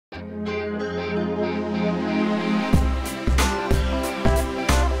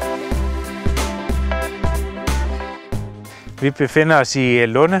Vi befinder os i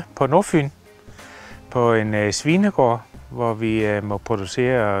Lunde på Nordfyn på en svinegård, hvor vi må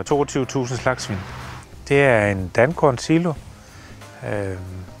producere 22.000 slagtsvin. Det er en dancorn-silo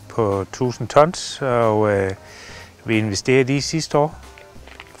på 1000 tons, og vi investerede i sidste år,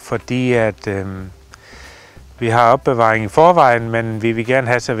 fordi at vi har opbevaring i forvejen, men vi vil gerne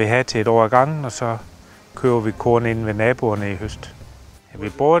have, så vi har til et år ad gangen, og så køber vi korn ind ved naboerne i høst. Vi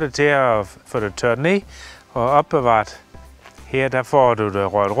bruger det til at få det tørt ned og opbevaret. Her der får du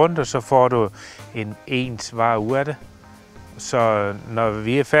det rørt rundt, og så får du en ens vare ud af det. Så når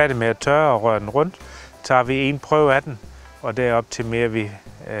vi er færdige med at tørre og røre den rundt, tager vi en prøve af den, og derop til mere vi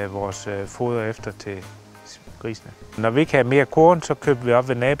vores foder efter til grisene. Når vi ikke har mere korn, så køber vi op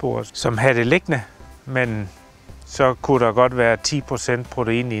ved naboer, som har det liggende, men så kunne der godt være 10%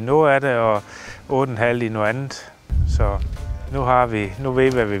 protein i noget af det, og 8,5% i noget andet. Så nu ved vi,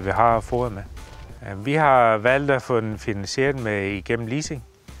 hvad vi vil have at fodre med. Vi har valgt at få den finansieret igennem leasing,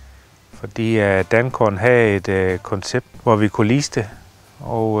 fordi dancorn havde et koncept, hvor vi kunne lease det,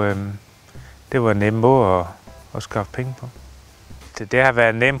 og det var en nem måde at skaffe penge på. Det har været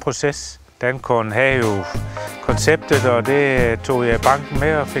en nem proces. Dancorn havde jo konceptet, og det tog jeg banken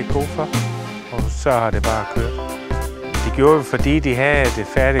med og fik god for, og så har det bare kørt. Det gjorde vi, fordi de havde et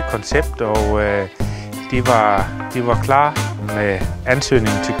færdigt koncept, og de var klar med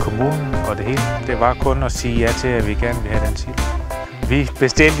ansøgningen til kommunen og det hele. Det var kun at sige ja til, at vi gerne vil have den silo. Vi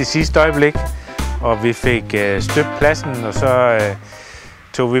bestilte i sidste øjeblik, og vi fik støbt pladsen, og så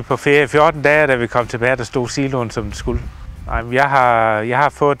tog vi på ferie 14 dage, da vi kom tilbage, der stod siloen, som den skulle. Nej, jeg har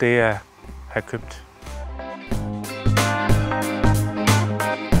fået det, jeg har købt.